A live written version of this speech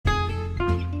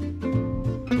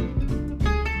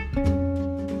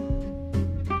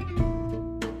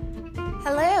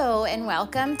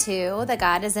welcome to the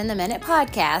God is in the Minute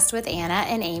podcast with Anna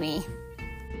and Amy.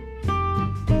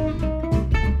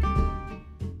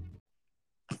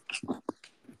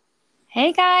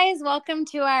 Hey guys, welcome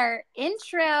to our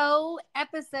intro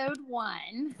episode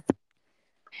 1.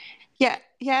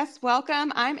 Yes,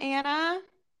 welcome. I'm Anna.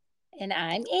 And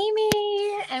I'm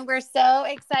Amy. And we're so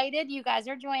excited you guys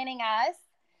are joining us.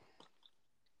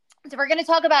 So we're going to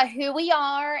talk about who we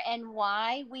are and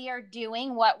why we are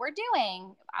doing what we're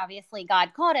doing. Obviously,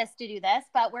 God called us to do this,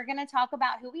 but we're going to talk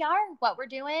about who we are, what we're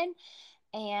doing,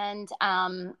 and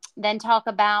then talk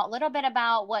about a little bit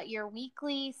about what your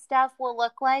weekly stuff will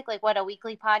look like what a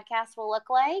weekly podcast will look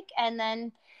like, and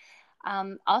then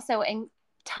also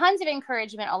tons of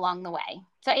encouragement along the way.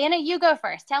 So Anna, you go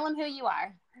first. Tell them who you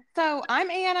are. So I'm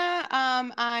Anna.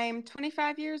 I'm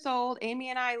 25 years old. Amy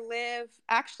and I live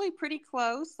actually pretty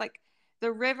close. Like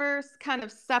the river kind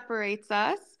of separates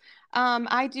us.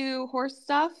 I do horse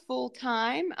stuff full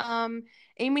time.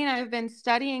 Amy and I have been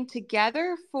studying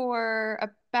together for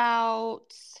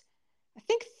about, I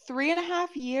think, 3.5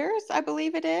 years, I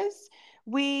believe it is.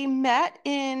 We met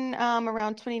in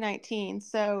around 2019.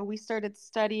 So we started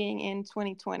studying in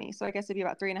 2020. So I guess it'd be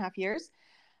about 3.5 years.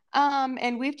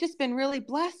 And we've just been really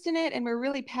blessed in it, and we're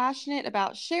really passionate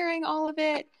about sharing all of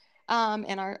it,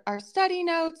 and our study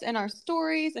notes and our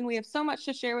stories. And we have so much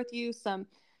to share with you, some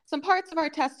parts of our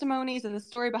testimonies and the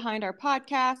story behind our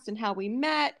podcast and how we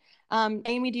met.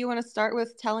 Amy, do you want to start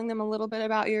with telling them a little bit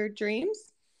about your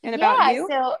dreams and about you?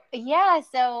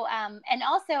 And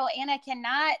also Anna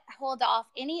cannot hold off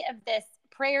any of this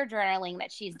prayer journaling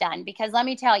that she's done, because let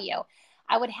me tell you,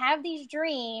 I would have these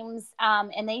dreams,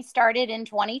 and they started in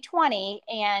 2020,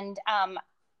 and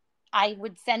I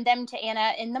would send them to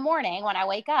Anna in the morning when I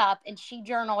wake up, and she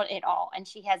journaled it all, and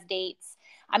she has dates.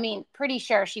 I mean, pretty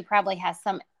sure she probably has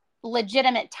some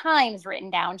legitimate times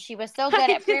written down. She was so good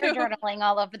at prayer journaling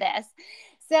all of this.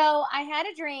 So I had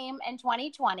a dream in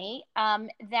 2020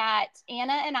 that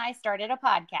Anna and I started a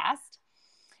podcast,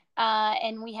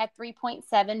 and we had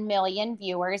 3.7 million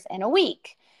viewers in a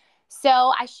week.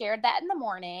 So I shared that in the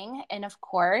morning. And of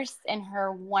course, in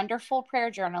her wonderful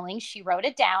prayer journaling, she wrote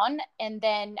it down. And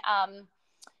then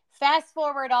fast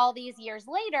forward all these years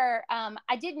later,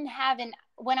 I didn't have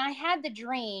when I had the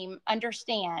dream,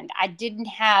 understand, I didn't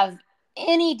have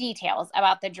any details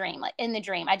about the dream. Like in the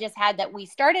dream, I just had that we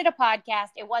started a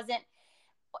podcast.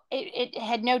 It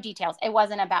had no details. It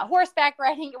wasn't about horseback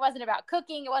riding. It wasn't about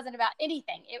cooking. It wasn't about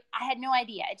anything. I had no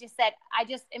idea. It just said,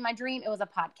 in my dream, it was a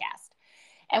podcast.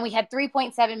 And we had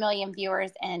 3.7 million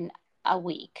viewers in a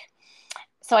week.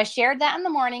 So I shared that in the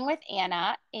morning with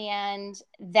Anna, and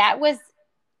that was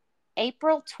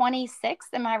April 26th.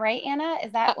 Am I right, Anna?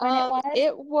 Is that when it was?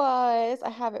 It was. I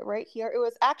have it right here. It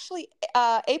was actually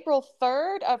April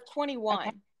 3rd of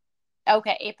 21.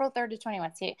 Okay, April 3rd of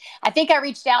 21. See, I think I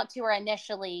reached out to her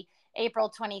initially April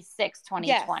 26th, 2020.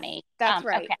 Yes, that's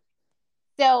right. Okay.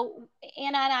 So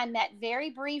Anna and I met very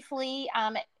briefly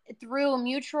through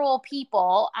mutual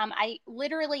people. I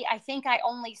think I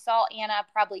only saw Anna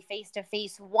probably face to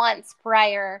face once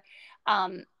prior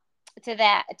to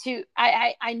that.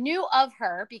 I knew of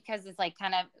her because it's like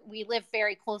kind of, we live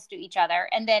very close to each other.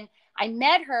 And then I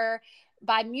met her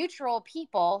by mutual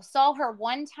people, saw her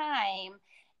one time,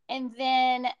 and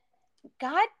then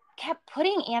God kept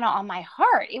putting Anna on my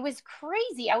heart. It was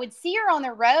crazy. I would see her on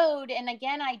the road, and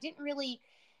again, I didn't really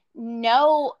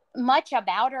know much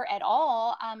about her at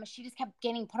all. She just kept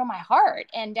getting put on my heart,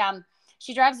 and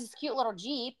she drives this cute little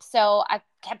Jeep, so I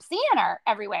kept seeing her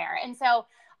everywhere. And so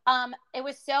it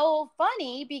was so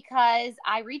funny because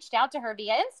I reached out to her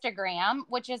via Instagram,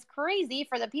 which is crazy.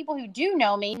 For the people who do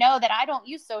know me know that I don't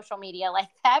use social media like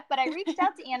that, but I reached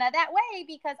out to Anna that way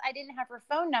because I didn't have her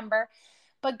phone number,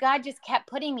 but God just kept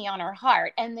putting me on her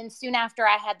heart. And then soon after,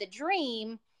 I had the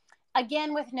dream,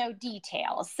 again with no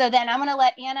details. So then I'm going to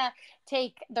let Anna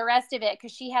take the rest of it,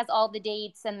 because she has all the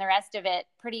dates and the rest of it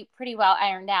pretty well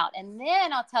ironed out. And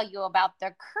then I'll tell you about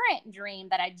the current dream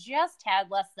that I just had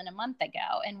less than a month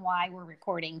ago and why we're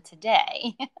recording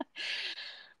today.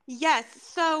 Yes.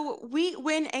 So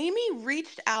when Amy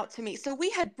reached out to me, so we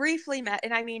had briefly met,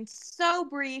 and I mean, so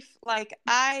brief, like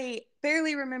I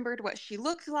barely remembered what she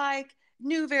looked like,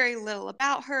 knew very little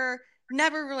about her,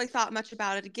 never really thought much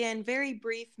about it again, very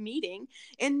brief meeting.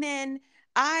 And then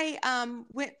I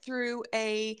went through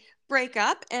a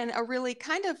breakup and a really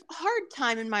kind of hard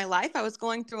time in my life. I was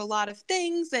going through a lot of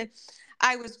things, and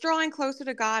I was drawing closer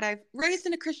to God. I've raised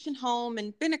in a Christian home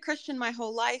and been a Christian my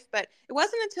whole life, but it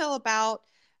wasn't until about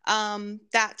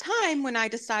that time when I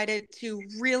decided to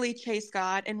really chase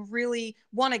God and really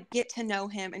want to get to know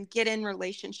him and get in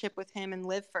relationship with him and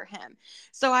live for him.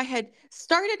 So I had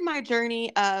started my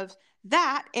journey of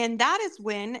that. And that is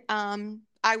when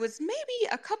I was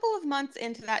maybe a couple of months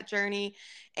into that journey,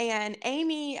 and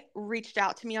Amy reached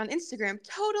out to me on Instagram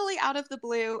totally out of the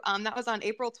blue. That was on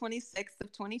April 26th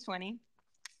of 2020.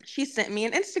 She sent me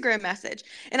an Instagram message.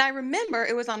 And I remember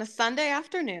it was on a Sunday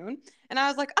afternoon. And I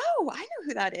was like, oh, I know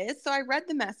who that is. So I read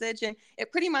the message, and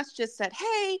it pretty much just said,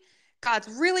 hey, God's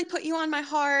really put you on my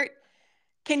heart.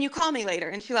 Can you call me later?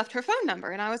 And she left her phone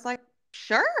number. And I was like,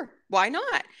 sure, why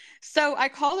not? So I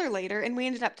called her later, and we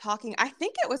ended up talking. I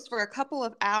think it was for a couple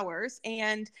of hours.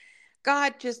 And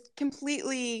God just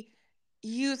completely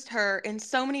used her in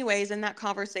so many ways in that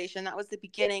conversation. That was the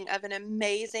beginning of an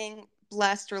amazing,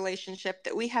 blessed relationship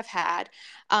that we have had.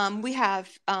 We have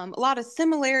a lot of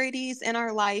similarities in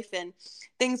our life and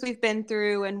things we've been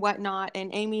through and whatnot. And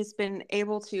Amy's been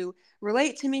able to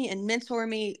relate to me and mentor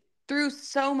me through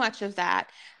so much of that.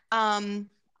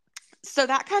 So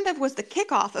that kind of was the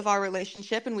kickoff of our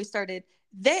relationship. And we started,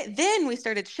 then we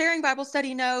started sharing Bible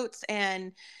study notes,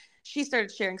 and she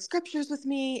started sharing scriptures with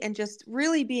me and just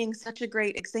really being such a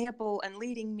great example and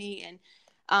leading me.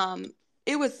 And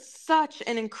it was such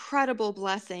an incredible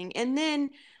blessing. And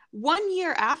then 1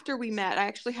 year after we met, I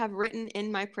actually have written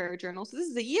in my prayer journal. So this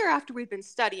is a year after we've been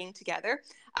studying together.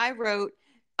 I wrote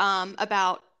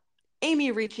about Amy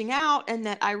reaching out, and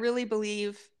that I really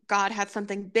believe God had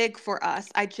something big for us.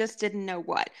 I just didn't know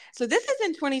what. So this is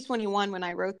in 2021 when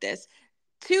I wrote this.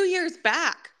 2 years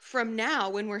back from now,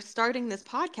 when we're starting this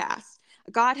podcast,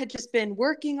 God had just been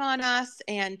working on us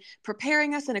and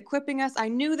preparing us and equipping us. I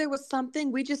knew there was something.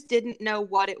 We just didn't know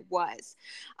what it was.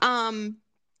 And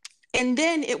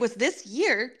then it was this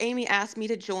year, Amy asked me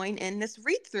to join in this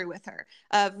read through with her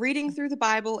of reading through the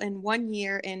Bible in 1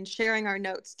 year and sharing our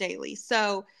notes daily.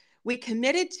 So we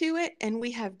committed to it, and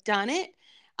we have done it.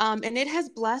 And it has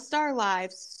blessed our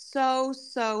lives so,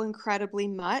 so incredibly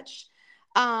much.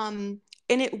 And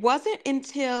it wasn't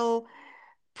until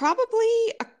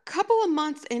probably a couple of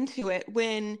months into it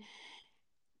when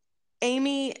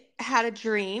Amy had a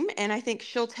dream, and I think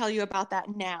she'll tell you about that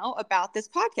now, about this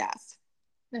podcast.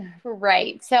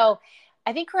 Right. So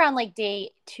I think we're on like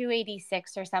day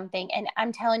 286 or something. And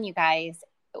I'm telling you guys,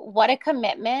 what a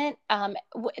commitment.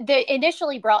 That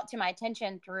initially brought to my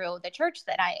attention through the church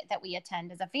that we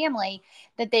attend as a family,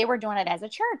 that they were doing it as a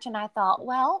church. And I thought,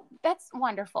 well, that's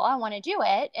wonderful. I want to do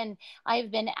it. And I've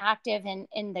been active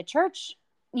in the church,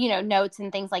 notes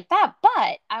and things like that,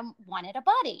 but I wanted a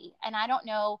buddy. And I don't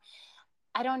know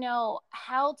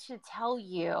how to tell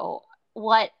you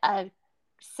what a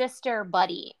sister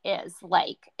buddy is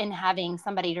like in having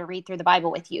somebody to read through the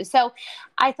Bible with you. So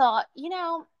I thought,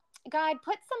 God,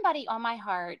 put somebody on my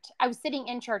heart. I was sitting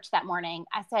in church that morning.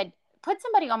 I said, put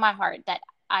somebody on my heart that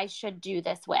I should do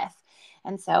this with.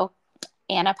 And so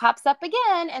Anna pops up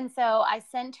again. And so I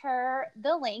sent her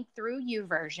the link through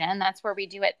YouVersion. That's where we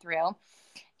do it through.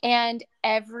 And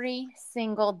every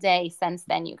single day since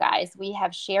then, you guys, we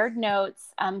have shared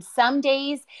notes. Some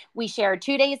days we share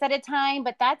 2 days at a time,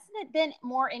 but that's been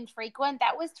more infrequent.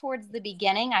 That was towards the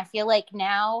beginning. I feel like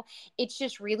now it's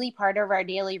just really part of our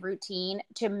daily routine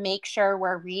to make sure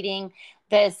we're reading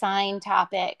chapters,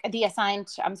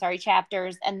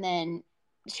 and then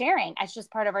sharing. It's just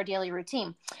part of our daily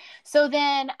routine. So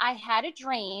then I had a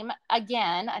dream,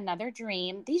 again, another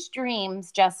dream. These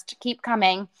dreams just keep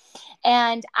coming.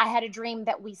 And I had a dream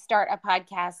that we start a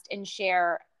podcast and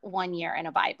share 1 year in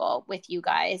a Bible with you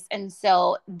guys. And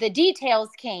so the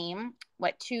details came,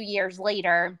 2 years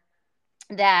later,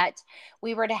 that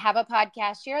we were to have a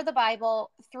podcast, share the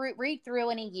Bible, read through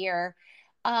in a year.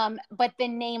 But the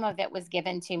name of it was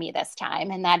given to me this time.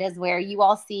 And that is where you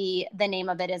all see the name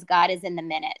of it as God is in the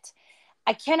Minute.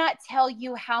 I cannot tell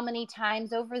you how many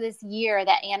times over this year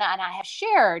that Anna and I have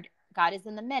shared God is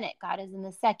in the minute, God is in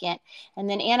the second. And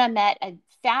then Anna met a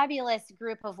fabulous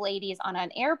group of ladies on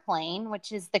an airplane,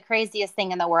 which is the craziest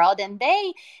thing in the world. And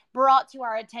they brought to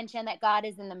our attention that God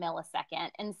is in the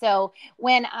millisecond. And so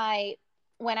when I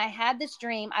had this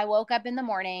dream, I woke up in the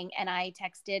morning and I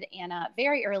texted Anna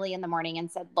very early in the morning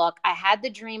and said, look, I had the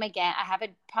dream again. I have a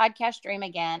podcast dream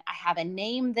again. I have a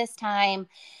name this time.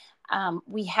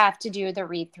 We have to do the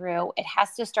read through. It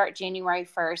has to start January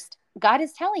 1st. God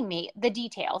is telling me the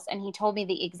details, and he told me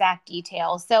the exact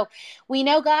details. So we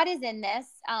know God is in this.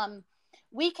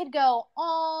 we could go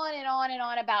on and on and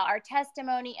on about our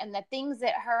testimony and the things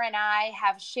that her and I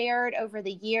have shared over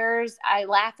the years. I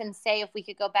laugh and say, if we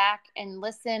could go back and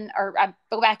listen, or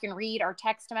go back and read our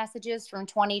text messages from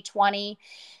 2020,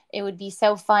 it would be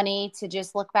so funny to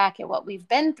just look back at what we've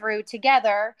been through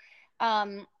together.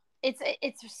 Um,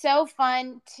 it's so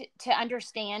fun to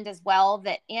understand as well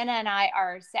that Anna and I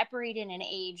are separated in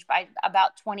age by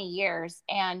about 20 years,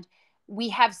 and we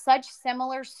have such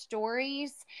similar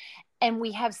stories, and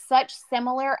we have such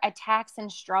similar attacks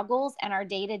and struggles in our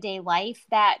day-to-day life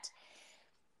that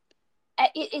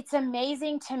it's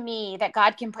amazing to me that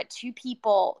God can put two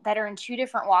people that are in two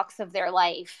different walks of their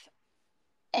life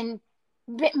and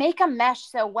make a mesh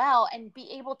so well and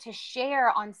be able to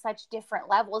share on such different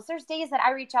levels. There's days that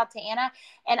I reach out to Anna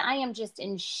and I am just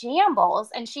in shambles,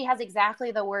 and she has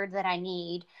exactly the word that I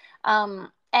need,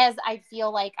 as I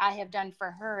feel like I have done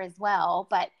for her as well.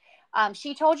 But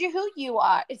she told you who you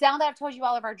are. It's now that I've told you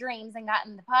all of our dreams and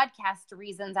gotten the podcast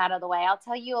reasons out of the way, I'll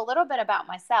tell you a little bit about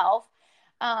myself.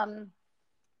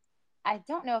 I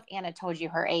don't know if Anna told you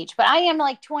her age, but I am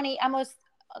like 20, almost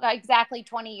exactly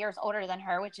 20 years older than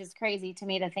her, which is crazy to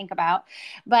me to think about.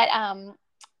 But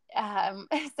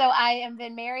so I have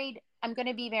been married. I'm going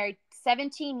to be married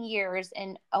 17 years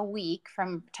in a week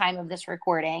from time of this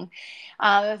recording.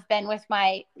 I've been with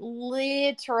my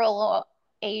literal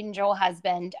angel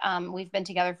husband. We've been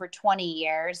together for 20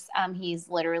 years. He's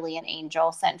literally an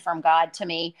angel sent from God to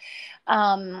me.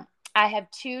 I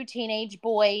have two teenage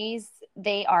boys.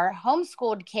 They are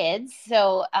homeschooled kids,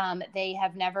 so they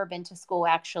have never been to school,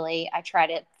 actually. I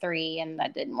tried at 3 and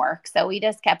that didn't work, so we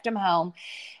just kept them home.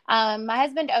 My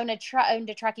husband owned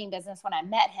a trucking business when I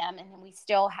met him, and we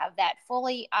still have that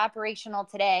fully operational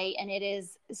today, and it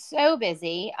is so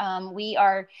busy.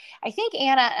 I think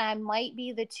Anna and I might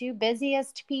be the two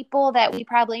busiest people that we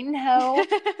probably know.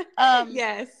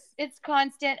 Yes. It's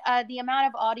constant. The amount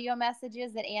of audio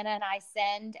messages that Anna and I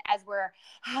send as we're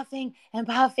huffing and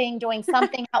puffing, doing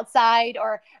something outside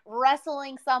or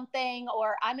wrestling something,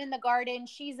 or I'm in the garden,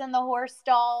 she's in the horse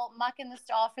stall, mucking the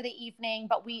stall for the evening,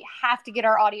 but we have to get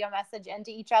our audio message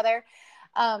into each other.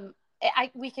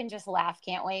 We can just laugh,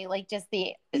 can't we? Like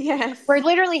Yes. We're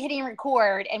literally hitting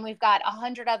record and we've got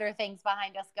 100 other things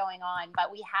behind us going on,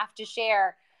 but we have to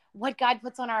share what God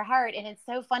puts on our heart. And it's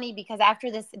so funny because after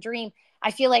this dream,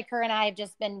 I feel like her and I have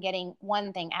just been getting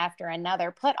one thing after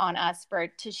another put on us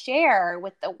to share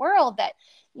with the world that,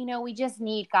 we just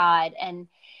need God. And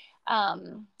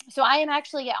so I am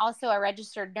actually also a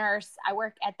registered nurse. I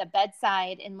work at the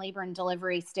bedside in labor and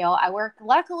delivery still.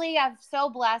 Luckily, I'm so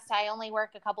blessed. I only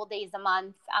work a couple days a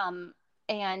month.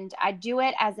 And I do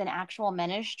it as an actual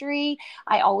ministry.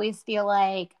 I always feel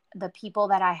like the people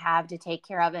that I have to take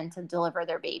care of and to deliver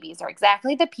their babies are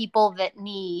exactly the people that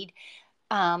need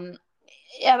um,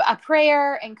 a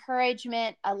prayer,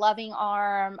 encouragement, a loving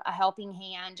arm, a helping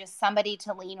hand, just somebody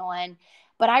to lean on.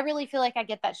 But I really feel like I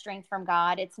get that strength from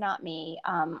God. It's not me.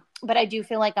 But I do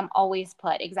feel like I'm always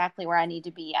put exactly where I need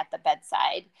to be at the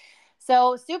bedside.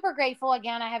 So super grateful.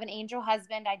 Again, I have an angel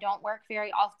husband. I don't work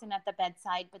very often at the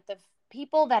bedside, but the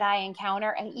people that I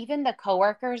encounter and even the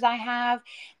coworkers I have,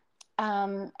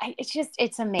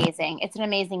 it's amazing. It's an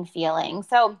amazing feeling.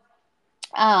 So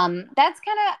that's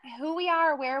kind of who we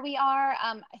are, where we are.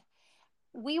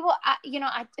 We will,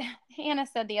 Hannah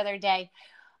said the other day,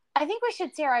 I think we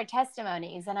should share our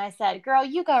testimonies. And I said, girl,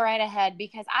 you go right ahead,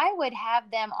 because I would have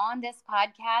them on this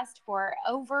podcast for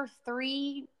over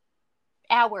 3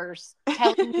 hours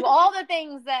telling you all the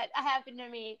things that happened to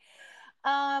me.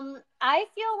 I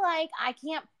feel like I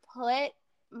can't put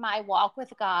my walk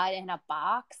with God in a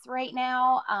box right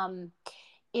now.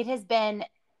 It has been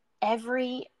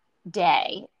every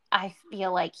day. I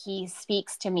feel like he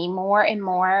speaks to me more and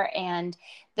more, and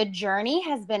the journey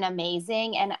has been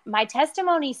amazing. And my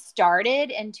testimony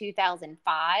started in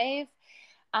 2005.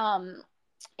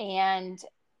 And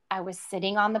I was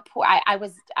sitting on the porch. I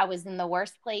was in the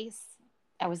worst place.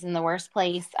 I was in the worst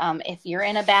place. If you're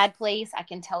in a bad place, I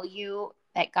can tell you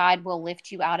that God will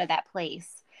lift you out of that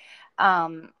place.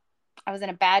 I was in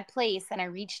a bad place, and I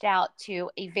reached out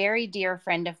to a very dear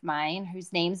friend of mine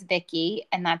whose name's Vicky,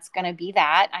 and that's going to be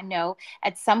that. I know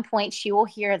at some point she will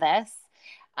hear this.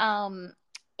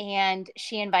 And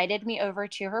she invited me over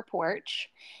to her porch,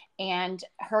 and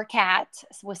her cat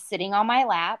was sitting on my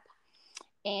lap.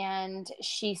 And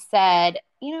she said,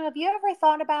 have you ever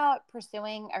thought about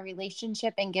pursuing a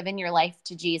relationship and giving your life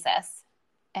to Jesus?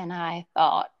 And I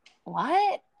thought,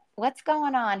 what? What's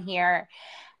going on here?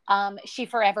 She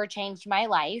forever changed my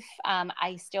life.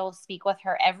 I still speak with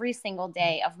her every single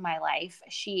day of my life.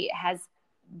 She has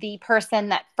the person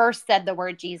that first said the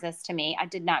word Jesus to me. I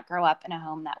did not grow up in a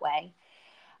home that way.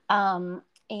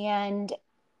 And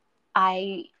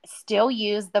I still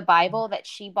use the Bible that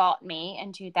she bought me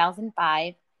in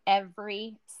 2005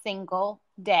 every single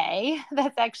day.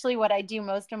 That's actually what I do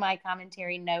most of my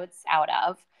commentary notes out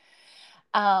of.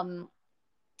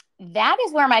 That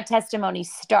is where my testimony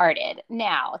started.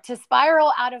 Now, to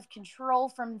spiral out of control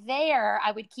from there,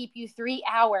 I would keep you 3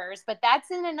 hours, but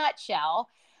that's in a nutshell.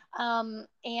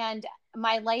 And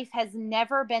my life has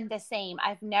never been the same.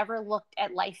 I've never looked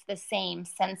at life the same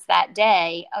since that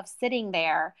day of sitting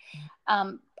there.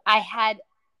 I had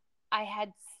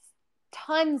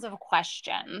tons of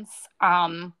questions.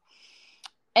 And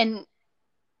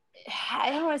I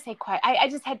don't want to say quite, I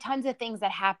just had tons of things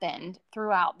that happened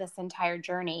throughout this entire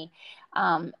journey,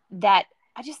 that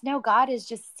I just know God is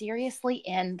just seriously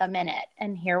in the minute.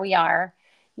 And here we are,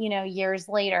 years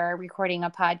later, recording a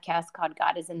podcast called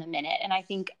God is in the Minute. And I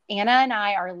think Anna and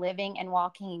I are living and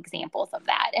walking examples of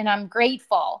that. And I'm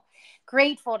grateful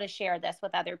to share this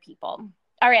with other people.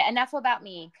 All right, enough about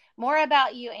me. More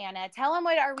about you, Anna. Tell them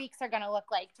what our weeks are going to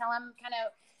look like. Tell them kind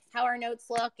of how our notes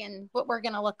look and what we're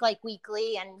going to look like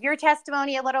weekly, and your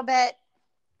testimony a little bit.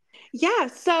 Yeah.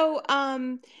 So,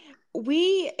 Amy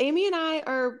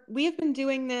and we have been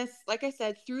doing this, like I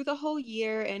said, through the whole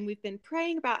year, and we've been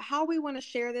praying about how we want to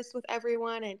share this with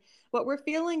everyone. And what we're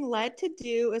feeling led to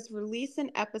do is release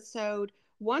an episode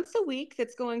once a week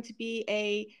that's going to be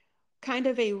a kind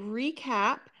of a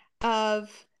recap of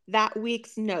that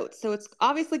week's notes. So it's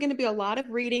obviously going to be a lot of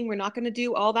reading. We're not going to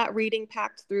do all that reading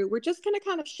packed through. We're just going to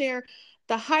kind of share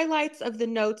the highlights of the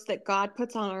notes that God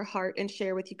puts on our heart and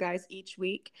share with you guys each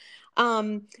week.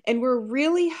 And we're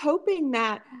really hoping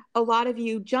that a lot of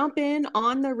you jump in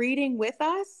on the reading with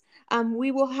us.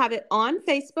 We will have it on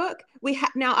Facebook.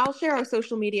 Now I'll share our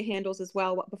social media handles as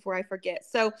well before I forget.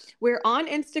 So we're on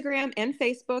Instagram and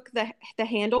Facebook. The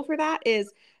handle for that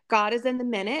is God is in the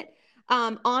Minute.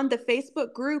 On the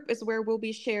Facebook group is where we'll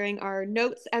be sharing our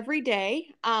notes every day.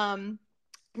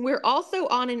 We're also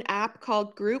on an app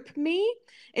called GroupMe.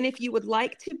 And if you would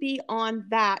like to be on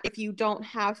that, if you don't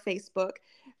have Facebook,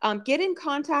 get in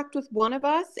contact with one of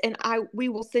us and we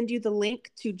will send you the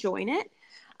link to join it.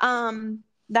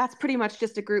 That's pretty much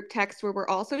just a group text where we're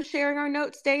also sharing our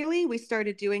notes daily. We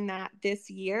started doing that this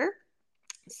year.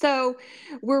 So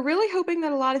we're really hoping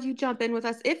that a lot of you jump in with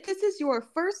us. If this is your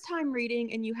first time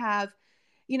reading and you have,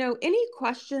 any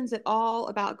questions at all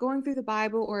about going through the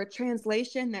Bible or a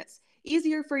translation that's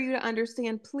easier for you to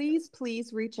understand, please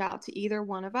reach out to either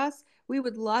one of us. We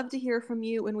would love to hear from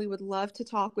you and we would love to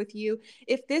talk with you.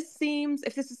 If this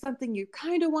is something you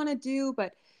kind of want to do,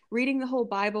 but reading the whole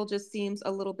Bible just seems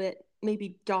a little bit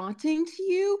maybe daunting to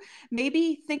you,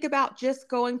 maybe think about just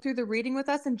going through the reading with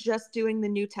us and just doing the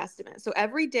New Testament. So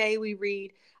every day we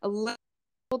read a little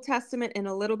Old Testament and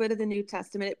a little bit of the New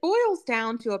Testament. It boils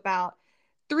down to about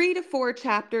 3 to 4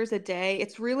 chapters a day.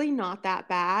 It's really not that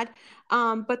bad.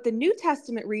 But the New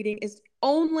Testament reading is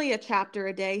only a chapter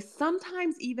a day,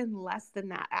 sometimes even less than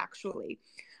that, actually.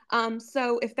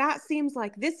 So if that seems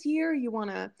like this year you want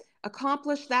to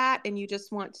accomplish that and you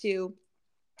just want to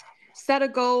set a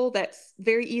goal that's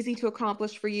very easy to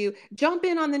accomplish for you, jump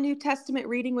in on the New Testament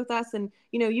reading with us. And,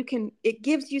 it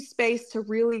gives you space to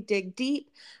really dig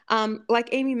deep. Like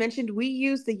Amy mentioned, we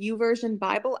use the YouVersion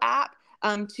Bible app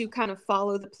to kind of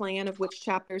follow the plan of which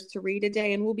chapters to read a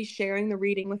day. And we'll be sharing the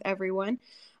reading with everyone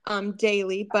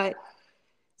daily. But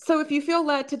so if you feel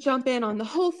led to jump in on the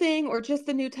whole thing or just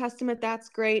the New Testament, that's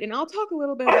great. And I'll talk a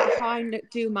little bit about how I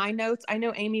do my notes. I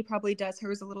know Amy probably does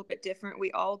hers a little bit different.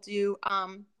 We all do.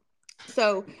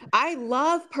 So I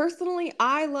love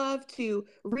to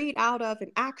read out of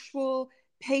an actual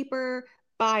paper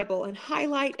Bible and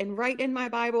highlight and write in my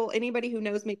Bible. Anybody who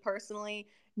knows me personally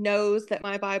knows that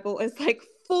my Bible is like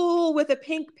full with a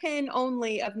pink pen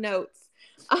only of notes.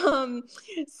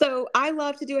 So I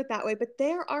love to do it that way. But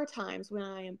there are times when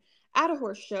I am at a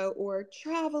horse show or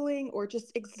traveling or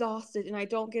just exhausted and I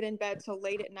don't get in bed till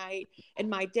late at night.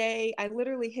 And I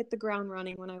literally hit the ground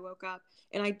running when I woke up,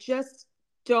 and I just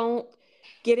don't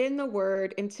get in the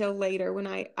word until later when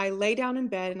I lay down in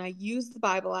bed and I use the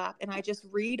Bible app and I just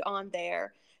read on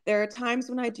there. There are times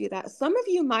when I do that. Some of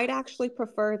you might actually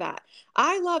prefer that.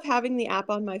 I love having the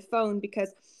app on my phone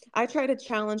because I try to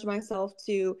challenge myself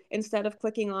to, instead of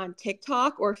clicking on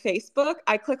TikTok or Facebook,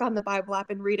 I click on the Bible app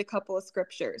and read a couple of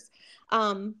scriptures.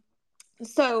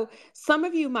 So some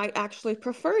of you might actually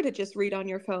prefer to just read on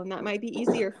your phone. That might be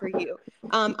easier for you.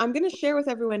 I'm going to share with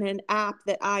everyone an app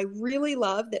that I really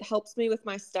love that helps me with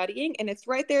my studying, and it's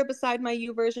right there beside my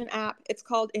YouVersion app. It's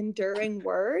called Enduring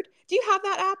Word. Do you have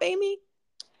that app, Amy?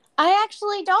 I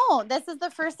actually don't. This is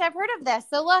the first I've heard of this.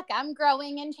 So look, I'm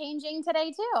growing and changing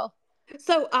today too.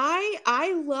 So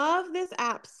I love this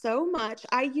app so much.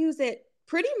 I use it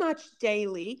pretty much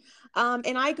daily.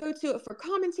 And I go to it for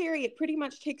commentary. It pretty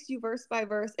much takes you verse by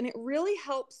verse, and it really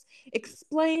helps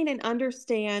explain and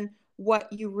understand what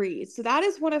you read. So that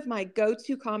is one of my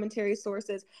go-to commentary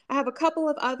sources. I have a couple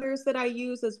of others that I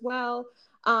use as well.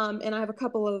 And I have a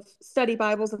couple of study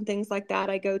Bibles and things like that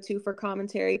I go to for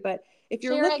commentary. But if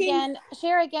you're looking,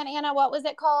 Share again, Anna. What was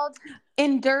it called?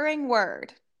 Enduring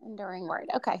Word. Enduring Word.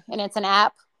 Okay. And it's an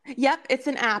app. Yep, it's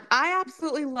an app. I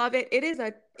absolutely love it. It is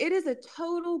a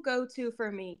total go-to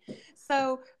for me.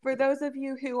 So, for those of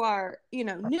you who are,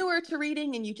 newer to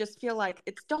reading and you just feel like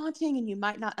it's daunting and you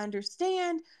might not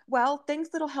understand, well, things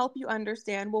that'll help you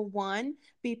understand will, one,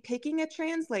 be picking a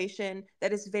translation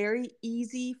that is very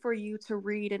easy for you to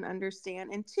read and understand,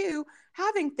 and two,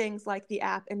 having things like the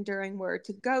app Enduring Word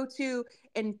to go to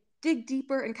and dig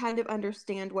deeper and kind of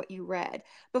understand what you read.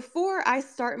 Before I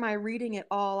start my reading at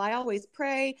all, I always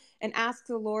pray and ask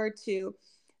the Lord to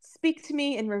speak to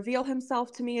me and reveal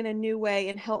himself to me in a new way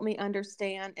and help me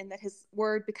understand, and that his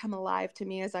word become alive to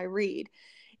me as I read.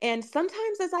 And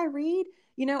sometimes as I read,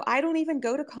 I don't even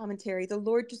go to commentary. The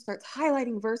Lord just starts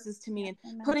highlighting verses to me and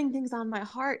Amen. putting things on my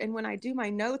heart. And when I do my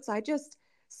notes, I just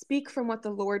speak from what the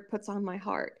Lord puts on my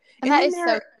heart. And And that then is so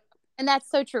there And that's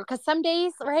so true. Because some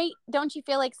days, right? Don't you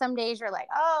feel like some days you're like,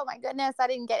 oh my goodness, I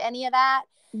didn't get any of that.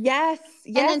 Yes,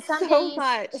 And yes, then so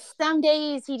much. some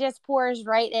days he just pours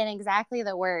right in exactly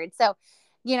the word. So,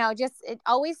 just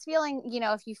always feeling,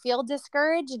 if you feel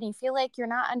discouraged and you feel like you're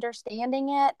not understanding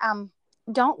it,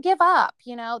 don't give up.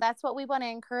 That's what we want to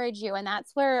encourage you. And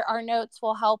that's where our notes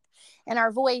will help and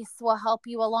our voice will help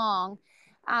you along.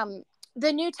 Um,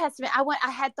 the New Testament,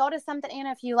 I had thought of something,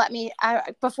 Anna, if you let me,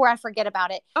 before I forget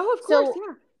about it. Oh, of course, So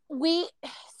yeah. we,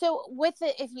 so with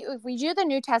it, if we do the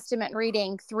New Testament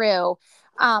reading through,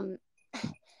 um,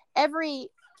 every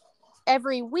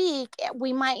week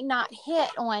we might not hit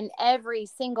on every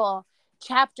single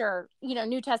chapter,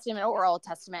 New Testament or Old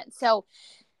Testament. So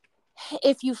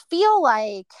if you feel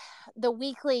like the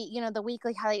weekly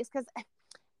highlights, because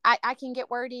I can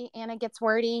get wordy, Anna gets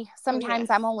wordy. Oh, Sometimes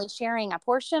yes. I'm only sharing a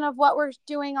portion of what we're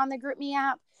doing on the GroupMe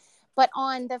app. But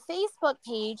on the Facebook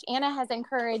page, Anna has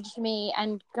encouraged me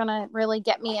and gonna really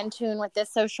get me in tune with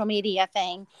this social media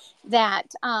thing,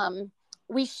 that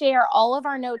we share all of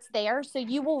our notes there, so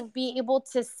you will be able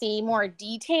to see more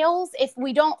details. If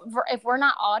we're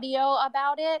not audio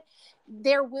about it,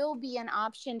 there will be an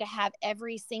option to have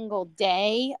every single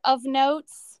day of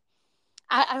notes.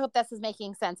 I hope this is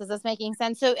making sense. Is this making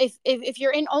sense? So if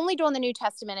you're only doing the New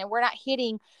Testament and we're not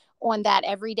hitting on that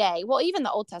every day, well, even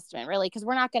the Old Testament, really, because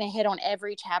we're not going to hit on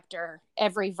every chapter,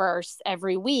 every verse,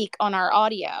 every week on our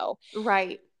audio.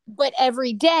 Right. But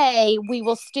every day we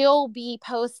will still be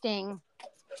posting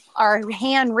our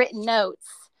handwritten notes,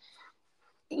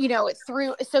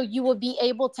 through, so you will be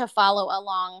able to follow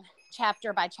along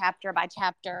chapter by chapter by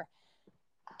chapter,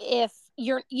 if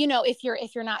you're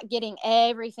not getting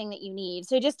everything that you need.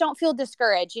 So just don't feel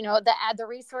discouraged. The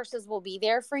resources will be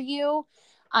there for you.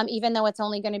 Even though it's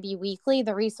only going to be weekly,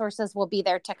 the resources will be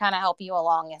there to kind of help you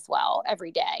along as well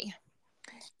every day.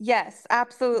 Yes,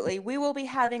 absolutely. We will be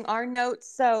having our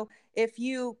notes. So if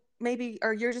you maybe,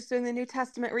 or you're just doing the New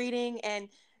Testament reading and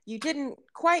you didn't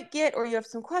quite get, or you have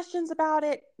some questions about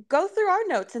it, go through our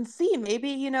notes and see.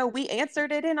 Maybe, we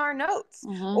answered it in our notes,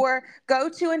 Mm-hmm. or go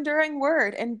to Enduring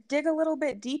Word and dig a little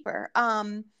bit deeper.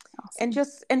 And Awesome.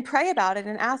 just and pray about it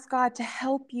and ask God to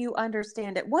help you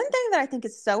understand it. One thing that I think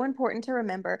is so important to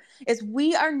remember is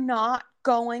we are not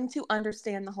going to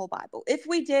understand the whole Bible. If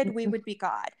we did, we would be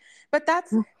God. But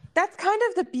that's kind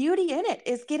of the beauty in it,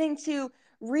 is getting to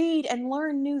read and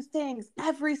learn new things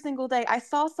every single day. I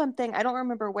saw something, I don't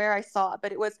remember where I saw it,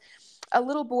 but it was a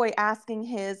little boy asking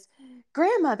his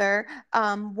grandmother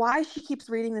why she keeps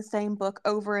reading the same book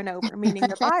over and over, meaning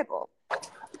the Bible.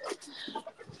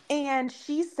 And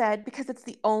she said, because it's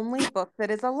the only book that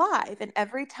is alive. And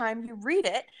every time you read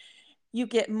it, you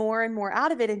get more and more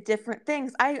out of it in different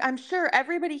things. I'm sure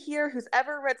everybody here who's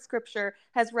ever read scripture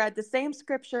has read the same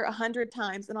scripture 100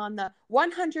 times. And on the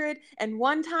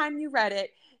 101 time you read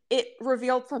it, it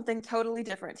revealed something totally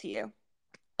different to you.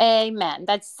 Amen.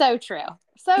 That's so true.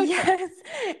 So true. Yes.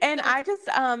 And So I just,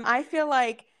 I feel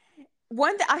like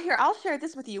I'll share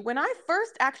this with you. When I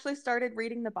first actually started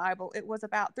reading the Bible, it was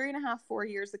about 3.5, 4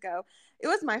 years ago. It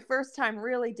was my first time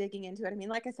really digging into it. I mean,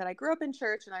 like I said, I grew up in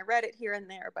church and I read it here and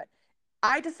there, but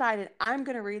I decided I'm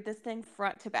going to read this thing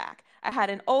front to back. I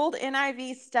had an old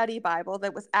NIV study Bible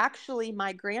that was actually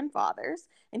my grandfather's,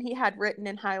 and he had written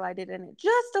and highlighted in it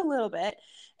just a little bit.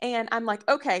 And I'm like,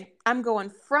 okay, I'm going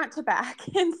front to back.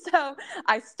 And so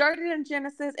I started in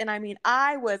Genesis, and I mean,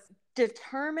 I was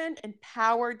determined and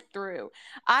powered through.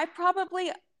 I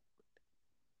probably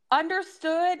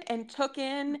understood and took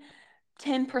in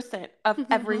 10% of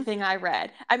everything I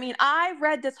read. I mean, I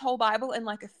read this whole Bible in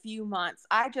like a few months.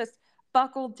 I just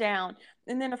buckled down.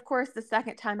 And then, of course, the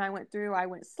second time I went through, I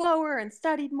went slower and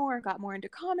studied more and got more into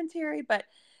commentary. But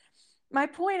my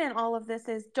point in all of this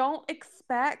is don't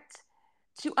expect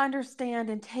to understand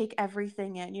and take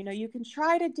everything in. You know, you can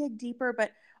try to dig deeper,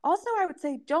 but also I would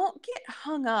say don't get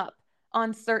hung up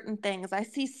on certain things. I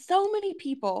see so many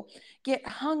people get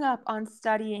hung up on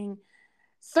studying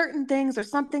certain things or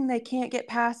something they can't get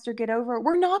past or get over.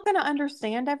 We're not going to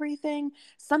understand everything.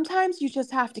 Sometimes you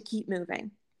just have to keep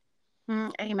moving.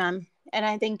 Amen. And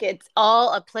I think it's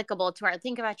all applicable to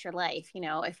think about your life. You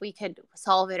know, if we could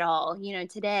solve it all, you know,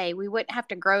 today, we wouldn't have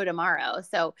to grow tomorrow.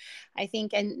 So I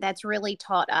think, and that's really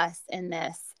taught us in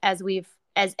this as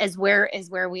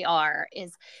where we are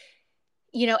is,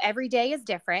 you know, every day is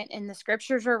different and the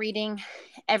scriptures we're reading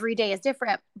every day is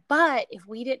different. But if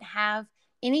we didn't have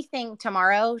anything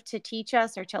tomorrow to teach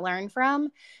us or to learn from,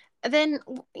 then,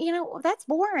 you know, that's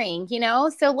boring, you know?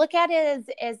 So look at it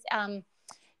as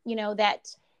you know,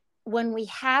 that when we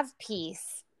have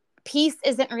peace, peace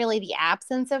isn't really the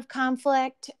absence of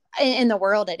conflict. In the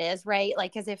world it is, right?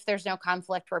 Like, as if there's no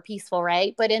conflict, we're peaceful,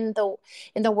 right? But in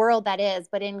the world that is,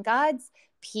 but in God's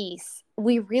peace,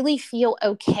 we really feel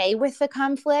okay with the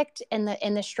conflict and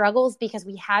the struggles because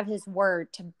we have his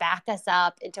word to back us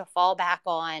up and to fall back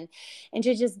on and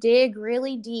to just dig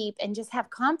really deep and just have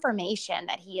confirmation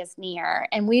that he is near.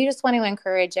 And we just want to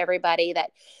encourage everybody that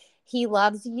he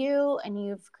loves you and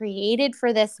you've created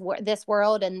for this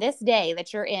world and this day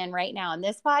that you're in right now. And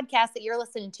this podcast that you're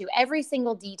listening to, every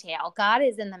single detail, God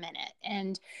is in the minute.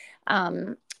 And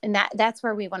that's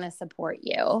where we want to support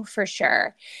you for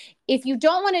sure. If you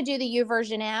don't want to do the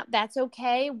YouVersion app, that's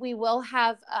okay. We will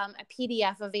have a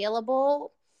PDF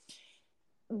available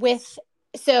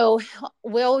so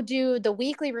we'll do the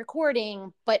weekly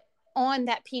recording, but on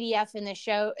that PDF in the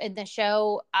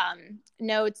show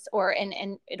notes,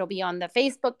 and it'll be on the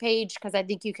Facebook page because I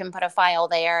think you can put a file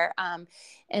there.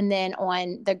 And then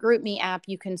on the GroupMe app,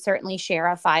 you can certainly share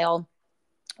a file.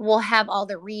 We'll have all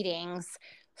the readings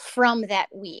from that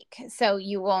week, so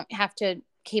you won't have to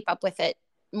keep up with it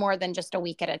more than just a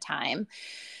week at a time,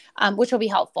 which will be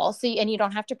helpful. So, and you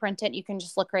don't have to print it. You can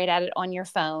just look right at it on your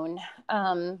phone.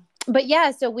 But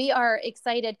yeah, so we are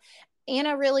excited.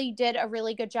 Anna really did a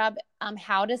really good job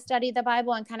how to study the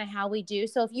Bible and kind of how we do.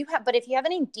 So if you have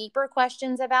any deeper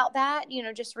questions about that, you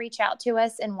know, just reach out to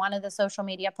us in one of the social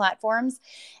media platforms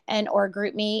or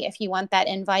GroupMe. If you want that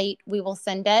invite, we will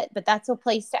send it, but that's a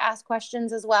place to ask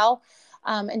questions as well.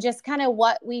 And just kind of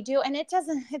what we do. And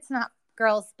it's not,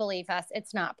 girls, believe us,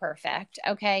 it's not perfect.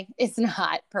 Okay. It's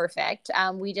not perfect.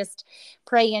 We just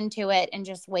pray into it and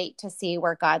just wait to see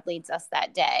where God leads us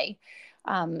that day.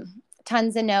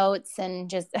 Tons of notes. And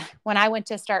just when I went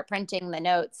to start printing the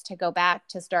notes to go back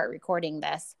to start recording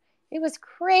this, it was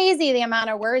crazy the amount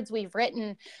of words we've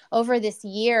written over this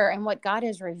year and what God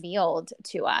has revealed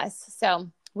to us.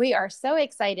 So we are so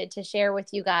excited to share with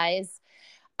you guys.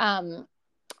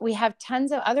 We have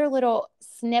tons of other little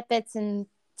snippets and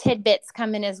tidbits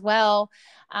coming as well.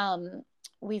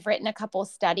 We've written a couple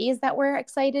studies that we're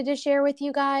excited to share with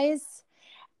you guys.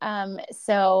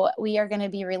 So we are going to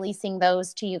be releasing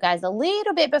those to you guys a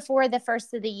little bit before the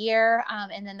first of the year.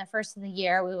 And then the first of the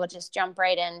year, we will just jump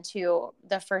right into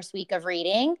the first week of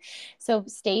reading. So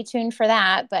stay tuned for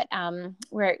that. But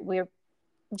we're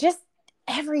just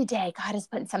every day, God is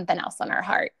putting something else on our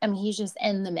heart. I mean, he's just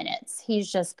in the minutes.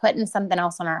 He's just putting something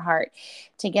else on our heart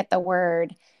to get the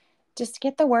word, just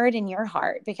get the word in your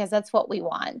heart, because that's what we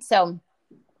want. So,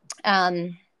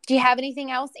 do you have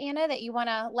anything else, Anna, that you want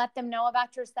to let them know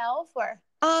about yourself? Or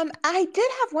I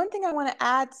did have one thing I want to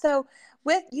add. So,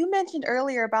 you mentioned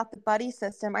earlier about the buddy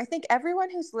system. I think everyone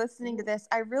who's listening to this,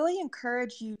 I really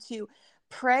encourage you to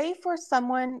pray for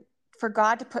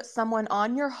God to put someone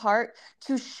on your heart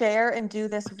to share and do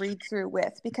this read through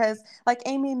with. Because, like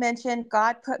Amy mentioned,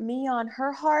 God put me on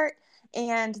her heart,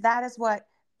 and that is what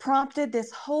prompted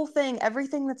this whole thing,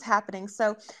 everything that's happening.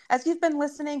 So as you've been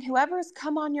listening, whoever's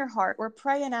come on your heart, or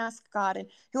pray and ask God, and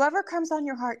whoever comes on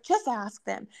your heart, just ask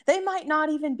them. They might not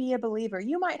even be a believer.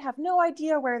 You might have no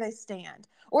idea where they stand,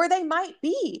 or they might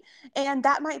be, and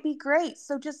that might be great.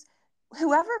 So just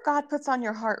whoever God puts on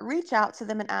your heart, reach out to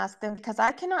them and ask them, because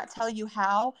I cannot tell you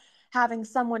how having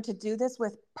someone to do this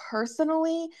with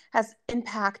personally has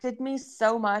impacted me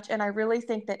so much. And I really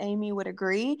think that Amy would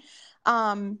agree.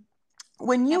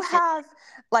 When you have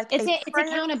like it's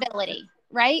accountability,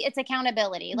 right? It's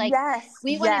accountability. Like yes,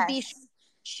 we want to be yes.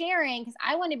 sharing because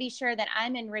I want to be sure that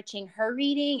I'm enriching her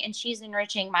reading and she's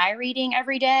enriching my reading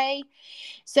every day.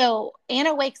 So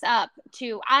Anna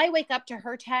I wake up to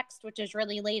her text, which is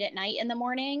really late at night in the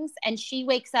mornings, and she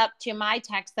wakes up to my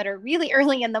texts that are really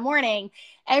early in the morning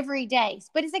every day.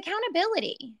 But it's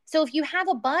accountability. So if you have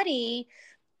a buddy,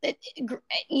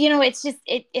 it's just,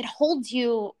 it holds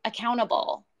you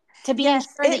accountable to being Yes,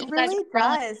 sure that it you guys are really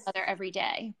growing does. together every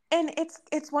day. And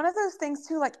it's one of those things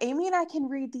too, like Amy and I can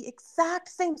read the exact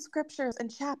same scriptures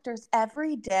and chapters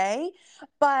every day,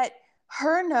 but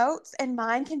her notes and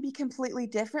mine can be completely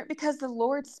different because the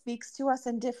Lord speaks to us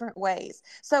in different ways.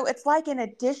 So it's like an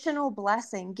additional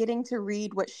blessing getting to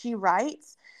read what she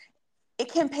writes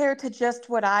it compared to just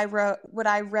what I wrote, what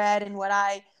I read, and what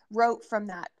I wrote from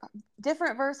that.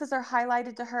 Different verses are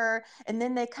highlighted to her, and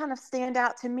then they kind of stand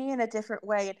out to me in a different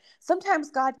way. And sometimes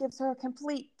God gives her a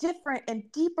complete different and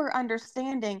deeper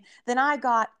understanding than I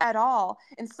got at all.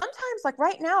 And sometimes, like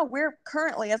right now, we're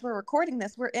currently, as we're recording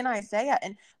this, we're in Isaiah,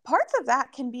 and parts of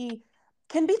that can be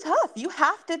tough. You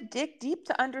have to dig deep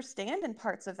to understand in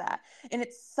parts of that. And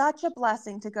it's such a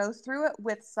blessing to go through it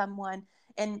with someone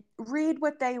and read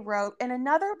what they wrote. And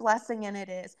another blessing in it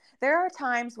is there are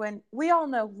times when we all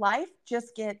know life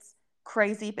just gets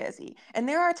crazy busy. And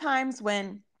there are times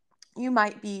when you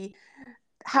might be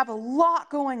have a lot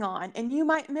going on and you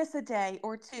might miss a day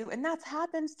or two, and that's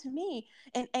happens to me,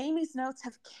 and Amy's notes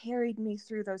have carried me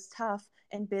through those tough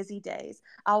and busy days.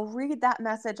 I'll read that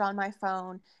message on my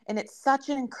phone and it's such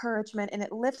an encouragement, and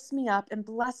it lifts me up and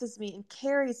blesses me and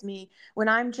carries me when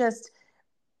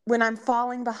I'm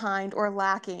falling behind or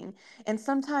lacking. And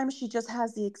sometimes she just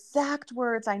has the exact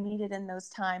words I needed in those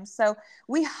times. So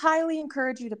we highly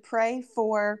encourage you to pray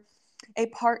for a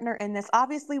partner in this.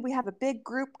 Obviously, we have a big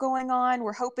group going on.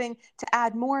 We're hoping to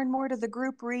add more and more to the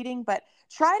group reading, but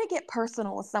try to get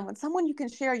personal with someone you can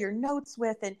share your notes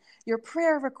with and your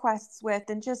prayer requests with,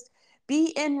 and just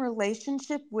be in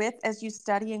relationship with as you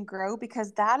study and grow,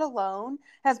 because that alone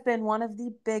has been one of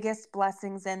the biggest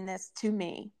blessings in this to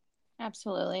me.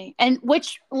 Absolutely. And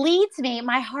which leads me,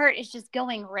 my heart is just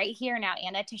going right here now,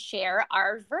 Anna, to share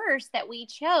our verse that we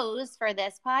chose for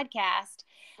this podcast,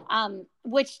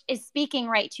 which is speaking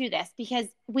right to this, because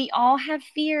we all have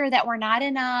fear that we're not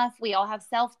enough. We all have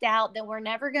self doubt that we're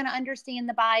never going to understand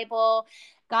the Bible.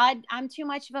 God, I'm too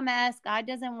much of a mess. God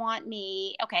doesn't want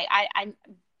me. Okay. I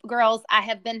girls, I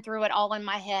have been through it all in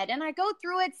my head, and I go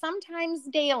through it sometimes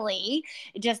daily.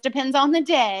 It just depends on the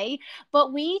day.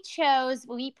 But we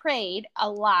prayed a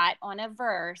lot on a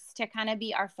verse to kind of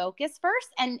be our focus verse.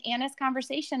 And Anna's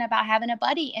conversation about having a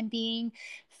buddy and being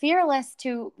fearless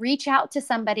to reach out to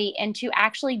somebody and to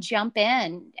actually jump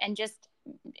in and just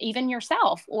even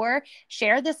yourself, or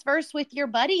share this verse with your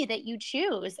buddy that you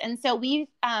choose. And so we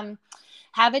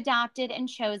have adopted and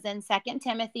chosen 2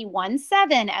 Timothy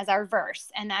 1:7 as our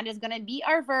verse. And that is going to be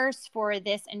our verse for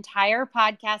this entire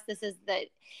podcast.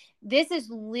 This is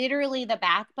literally the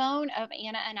backbone of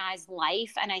Anna and I's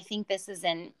life. And I think this is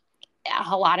in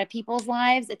a lot of people's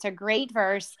lives. It's a great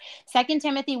verse. 2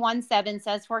 Timothy 1:7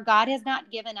 says, "For God has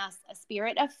not given us a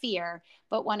spirit of fear,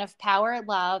 but one of power,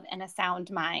 love, and a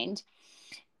sound mind."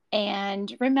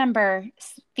 And remember,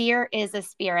 fear is a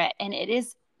spirit, and it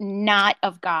is not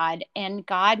of God. And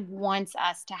God wants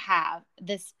us to have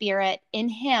the spirit in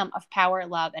Him of power,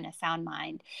 love, and a sound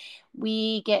mind.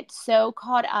 We get so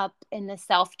caught up in the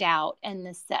self doubt and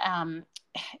this am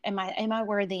I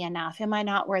worthy enough? Am I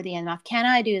not worthy enough? Can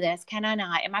I do this? Can I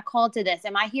not? Am I called to this?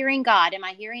 Am I hearing God? Am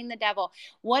I hearing the devil?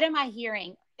 What am I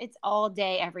hearing? It's all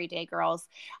day, every day, girls.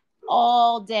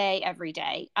 All day, every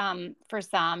day, for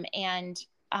some. And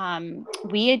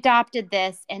we adopted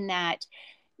this in that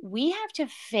we have to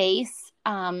face,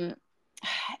 and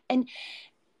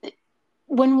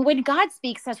when God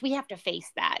speaks to us, we have to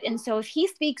face that. And so if He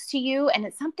speaks to you and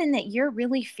it's something that you're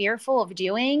really fearful of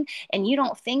doing and you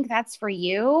don't think that's for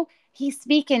you, He's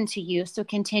speaking to you. So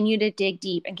continue to dig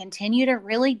deep and continue to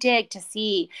really dig to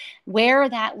see where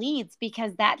that leads,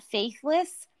 because that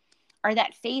faithless or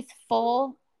that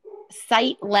faithful,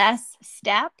 sightless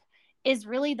step is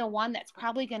really the one that's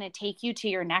probably going to take you to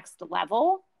your next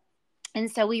level. And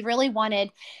so we really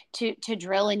wanted to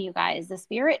drill in you guys. The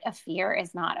spirit of fear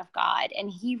is not of God.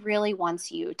 And He really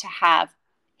wants you to have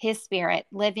His spirit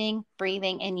living,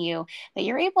 breathing in you, that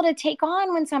you're able to take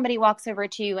on when somebody walks over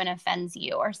to you and offends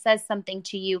you or says something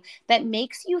to you that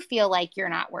makes you feel like you're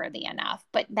not worthy enough.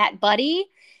 But that buddy,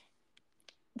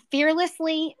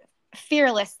 fearlessly,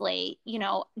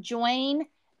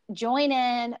 join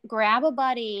in, grab a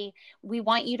buddy. We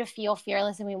want you to feel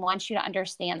fearless, and we want you to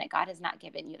understand that God has not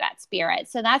given you that spirit.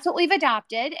 So that's what we've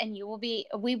adopted. And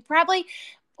we probably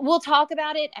we'll talk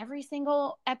about it every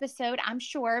single episode, I'm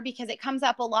sure, because it comes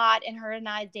up a lot in her and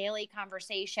I's daily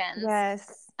conversations.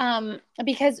 Yes.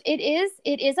 Because it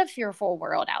is a fearful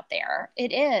world out there.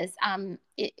 It is.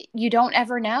 You don't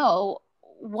ever know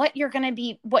what you're going to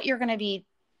be,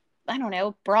 I don't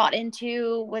know, brought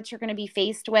into, what you're going to be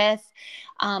faced with.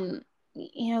 The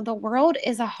world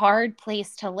is a hard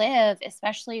place to live,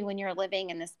 especially when you're living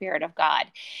in the Spirit of God.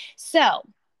 So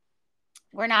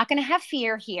we're not going to have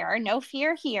fear here. No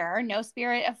fear here. No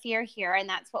spirit of fear here. And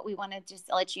that's what we want to just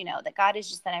let you know, that God is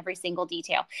just in every single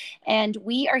detail. And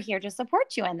we are here to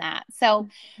support you in that. So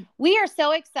we are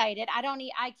so excited.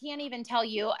 I can't even tell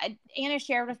you. Anna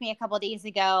shared with me a couple of days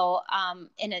ago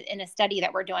in a study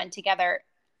that we're doing together,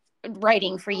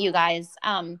 writing for you guys.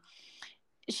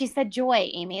 She said,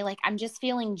 joy, Amy, like, I'm just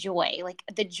feeling joy. Like,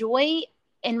 the joy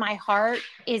in my heart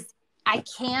is, I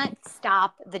can't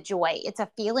stop the joy. It's a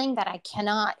feeling that I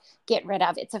cannot get rid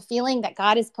of. It's a feeling that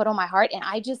God has put on my heart, and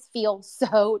I just feel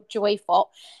so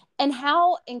joyful. And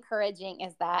how encouraging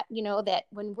is that, that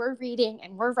when we're reading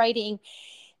and we're writing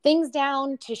things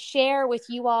down to share with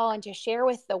you all and to share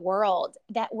with the world,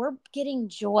 that we're getting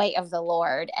joy of the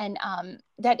Lord. And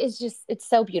that is just, it's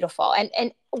so beautiful.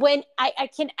 And when I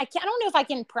don't know if I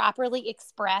can properly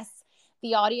express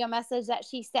the audio message that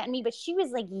she sent me, but she was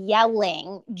like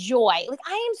yelling joy. Like,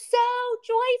 I am so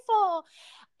joyful.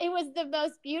 It was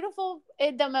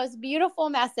the most beautiful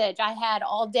message I had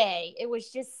all day. It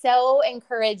was just so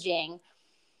encouraging.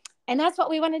 And that's what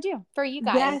we want to do for you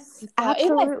guys. Yes, So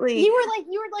absolutely. You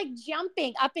were like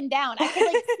jumping up and down. I could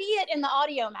like see it in the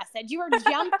audio message. You were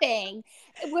jumping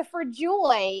for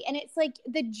joy. And it's like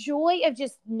the joy of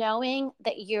just knowing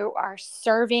that you are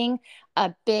serving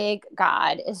a big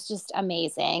God is just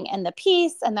amazing. And the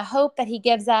peace and the hope that he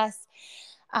gives us.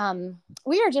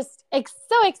 We are just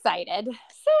so excited.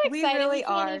 So excited. We really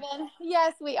are.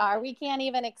 Yes, we are. We can't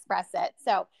even express it.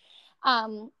 So,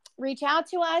 reach out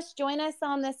to us, join us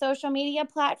on the social media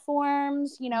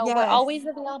platforms. Yes. We're always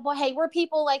available. Hey, we're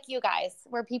people like you guys.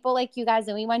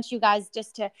 And we want you guys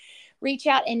just to reach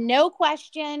out. And no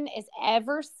question is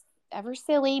ever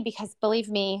silly, because believe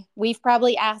me, we've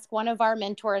probably asked one of our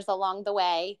mentors along the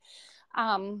way.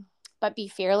 But be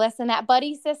fearless in that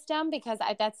buddy system, because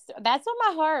that's on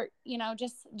my heart.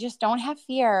 Just don't have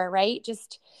fear, right?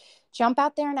 Just jump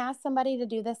out there and ask somebody to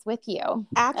do this with you.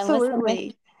 Absolutely.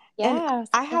 And Yeah.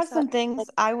 I have some things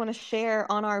I want to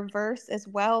share on our verse as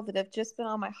well that have just been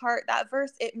on my heart. That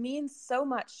verse, it means so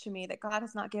much to me that God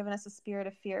has not given us a spirit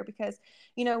of fear, because,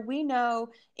 we know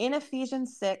in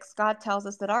Ephesians 6, God tells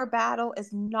us that our battle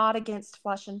is not against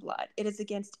flesh and blood. It is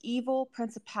against evil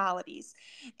principalities.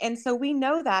 And so we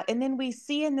know that. And then we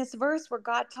see in this verse where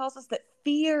God tells us that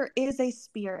fear is a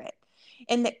spirit,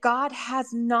 and that God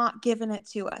has not given it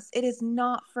to us. It is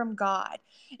not from God.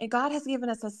 And God has given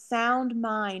us a sound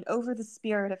mind over the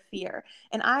spirit of fear.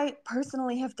 And I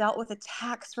personally have dealt with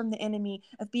attacks from the enemy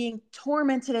of being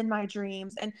tormented in my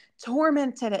dreams and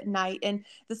tormented at night. And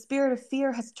the spirit of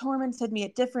fear has tormented me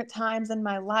at different times in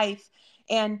my life.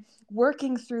 And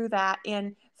working through that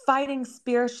and fighting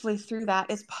spiritually through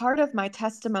that is part of my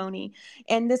testimony.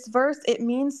 And this verse, it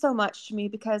means so much to me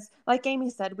because, like Amy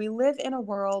said, we live in a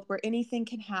world where anything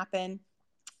can happen,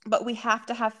 but we have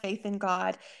to have faith in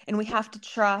God, and we have to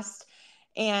trust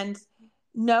and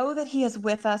know that he is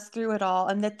with us through it all,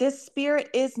 and that this spirit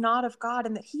is not of God,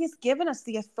 and that he has given us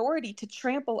the authority to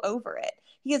trample over it.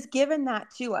 He has given that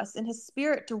to us, and his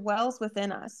spirit dwells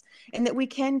within us, and that we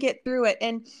can get through it.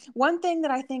 And one thing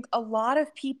that I think a lot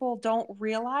of people don't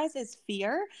realize is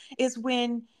fear is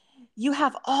when you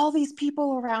have all these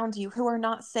people around you who are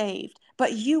not saved,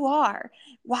 but you are.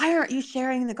 Why aren't you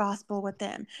sharing the gospel with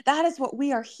them? That is what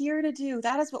we are here to do.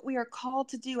 That is what we are called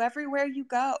to do everywhere you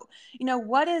go.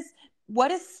 What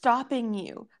is stopping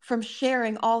you from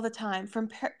sharing all the time, from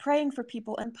praying for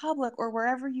people in public or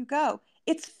wherever you go?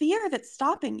 It's fear that's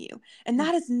stopping you, and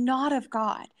that is not of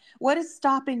God. What is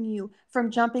stopping you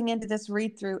from jumping into this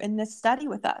read through and this study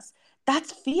with us?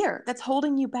 That's fear that's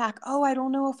holding you back. Oh, I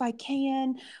don't know if I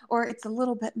can, or it's a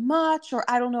little bit much, or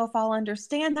I don't know if I'll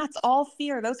understand. That's all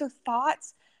fear. Those are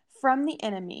thoughts from the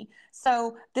enemy.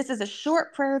 So this is a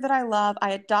short prayer that I love.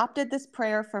 I adopted this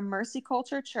prayer from Mercy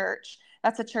Culture Church.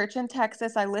 That's a church in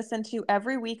Texas I listen to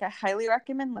every week. I highly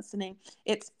recommend listening.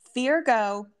 It's fear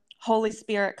go, Holy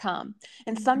Spirit come.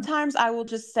 And sometimes I will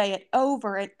just say it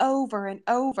over and over and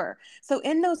over. So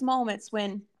in those moments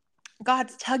when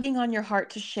God's tugging on your heart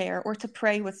to share or to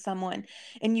pray with someone,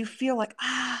 and you feel like,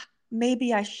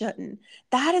 maybe I shouldn't,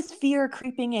 that is fear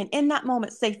creeping in. In that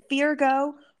moment, say, fear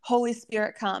go, Holy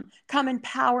Spirit come. Come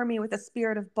empower me with a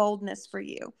spirit of boldness for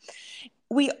you.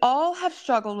 we all have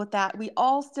struggled with that. We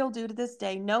all still do to this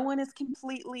day. No one is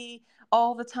completely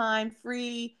all the time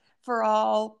free for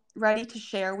all, ready to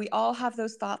share. We all have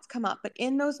those thoughts come up. But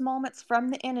in those moments from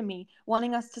the enemy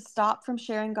wanting us to stop from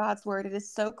sharing God's word, it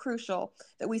is so crucial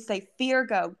that we say, fear,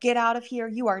 go, get out of here.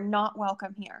 You are not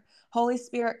welcome here. Holy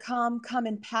Spirit, come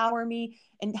empower me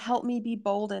and help me be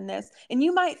bold in this. And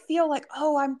you might feel like,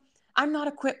 oh, I'm not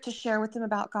equipped to share with them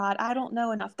about God. I don't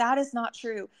know enough. That is not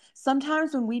true.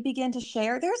 Sometimes when we begin to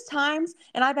share, there's times,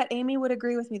 and I bet Amy would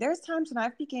agree with me, there's times when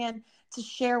I've began to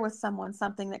share with someone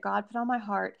something that God put on my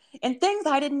heart, and things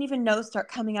I didn't even know start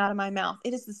coming out of my mouth.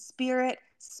 It is the Spirit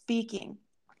speaking.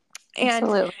 And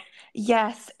Absolutely.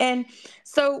 yes, and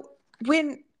so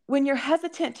when you're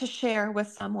hesitant to share with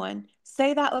someone,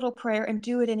 say that little prayer and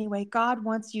do it anyway. God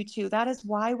wants you to. That is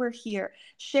why we're here.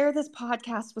 Share this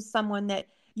podcast with someone that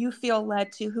you feel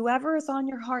led to. Whoever is on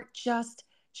your heart, just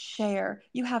share.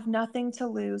 You have nothing to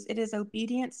lose. It is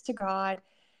obedience to God.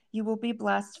 You will be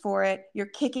blessed for it. You're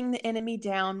kicking the enemy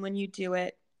down when you do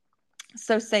it.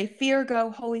 So say, fear,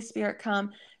 go, Holy Spirit,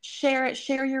 come. Share it.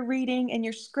 Share your reading and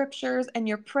your scriptures and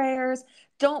your prayers.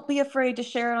 Don't be afraid to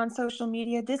share it on social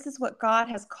media. This is what God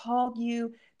has called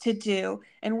you to do.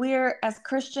 And we're, as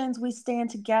Christians, we stand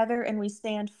together and we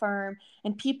stand firm.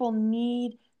 And people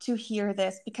need to hear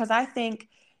this, because I think,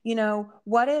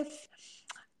 what if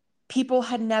people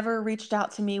had never reached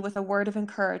out to me with a word of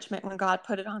encouragement when God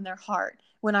put it on their heart,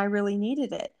 when I really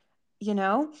needed it,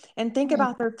 And think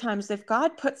about those times. If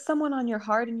God puts someone on your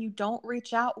heart and you don't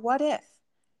reach out, what if?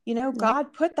 Yeah.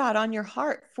 God put that on your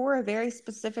heart for a very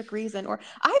specific reason. Or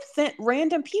I've sent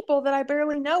random people that I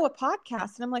barely know a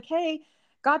podcast, and I'm like, hey,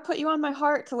 God put you on my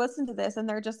heart to listen to this. And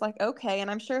they're just like, okay.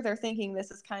 And I'm sure they're thinking this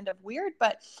is kind of weird,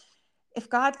 but if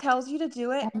God tells you to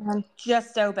do it,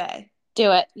 just obey.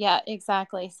 Do it. Yeah,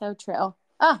 exactly. So true.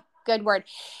 Oh, good word.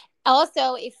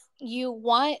 Also, if you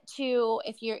want to,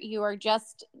 if you are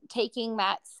just taking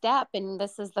that step and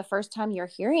this is the first time you're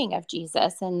hearing of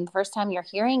Jesus and the first time you're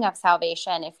hearing of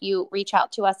salvation, if you reach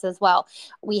out to us as well,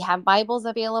 we have Bibles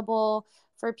available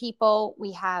for people.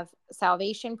 We have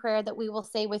salvation prayer that we will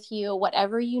say with you.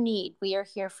 Whatever you need, we are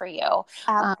here for you.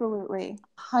 Absolutely.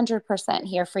 100%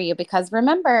 here for you, because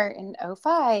remember, in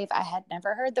 '05 I had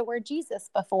never heard the word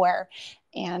Jesus before,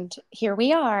 and here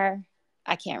we are.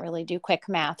 I can't really do quick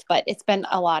math, but it's been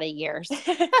a lot of years.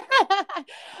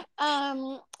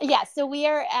 Yeah, so we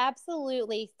are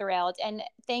absolutely thrilled, and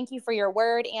thank you for your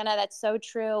word, Anna. That's so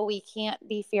true. We can't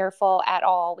be fearful at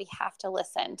all. We have to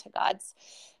listen to God's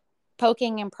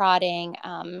poking and prodding.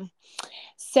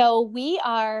 So we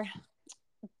are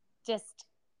just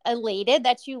elated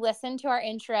that you listened to our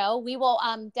intro. We will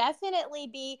definitely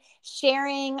be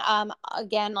sharing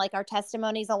again, like, our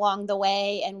testimonies along the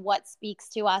way and what speaks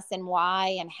to us and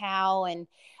why and how, and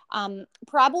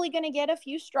probably going to get a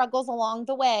few struggles along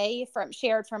the way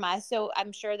shared from us. So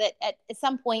I'm sure that at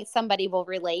some point somebody will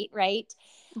relate, right?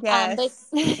 But Yes.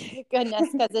 goodness,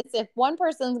 because it's, if one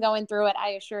person's going through it,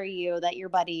 I assure you that your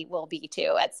buddy will be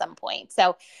too at some point.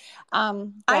 So I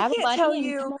grab a can't tell buddy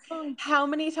and come you along. how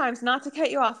many times, not to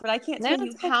cut you off, but I can't No, tell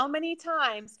you it's good. how many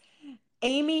times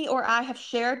Amy or I have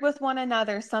shared with one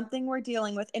another something we're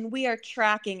dealing with, and we are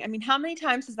tracking. I mean, how many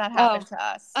times has that Oh, happened to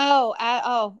us?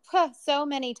 so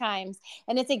many times.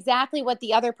 And it's exactly what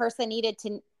the other person needed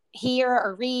to hear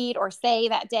or read or say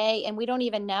that day. And we don't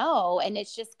even know. And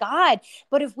it's just God.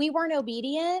 But if we weren't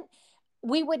obedient,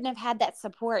 we wouldn't have had that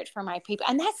support from my people.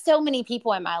 And that's so many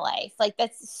people in my life. Like,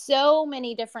 that's so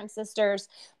many different sisters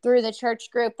through the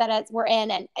church group that we're in.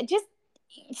 And just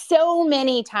so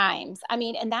many times. I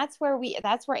mean, and that's where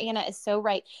Anna is so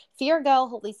right. Fear, go,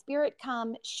 Holy Spirit,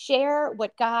 come. Share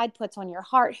what God puts on your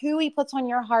heart, who he puts on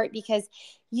your heart, because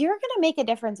you're going to make a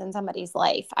difference in somebody's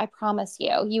life. I promise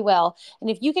you will. And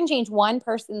if you can change one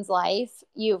person's life,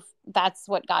 that's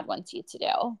what God wants you to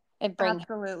do. And bring.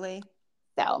 Absolutely.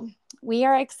 So we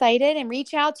are excited, and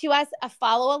reach out to us,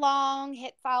 follow along,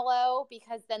 hit follow,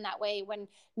 because then that way when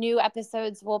new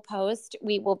episodes will post,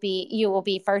 you will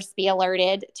be first be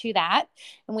alerted to that.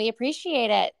 And we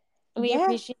appreciate it. We Yeah.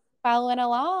 appreciate following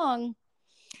along.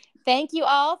 Thank you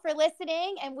all for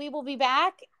listening, and we will be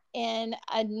back in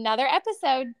another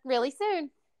episode really soon.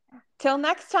 Till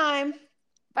next time.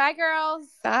 Bye, girls.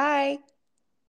 Bye.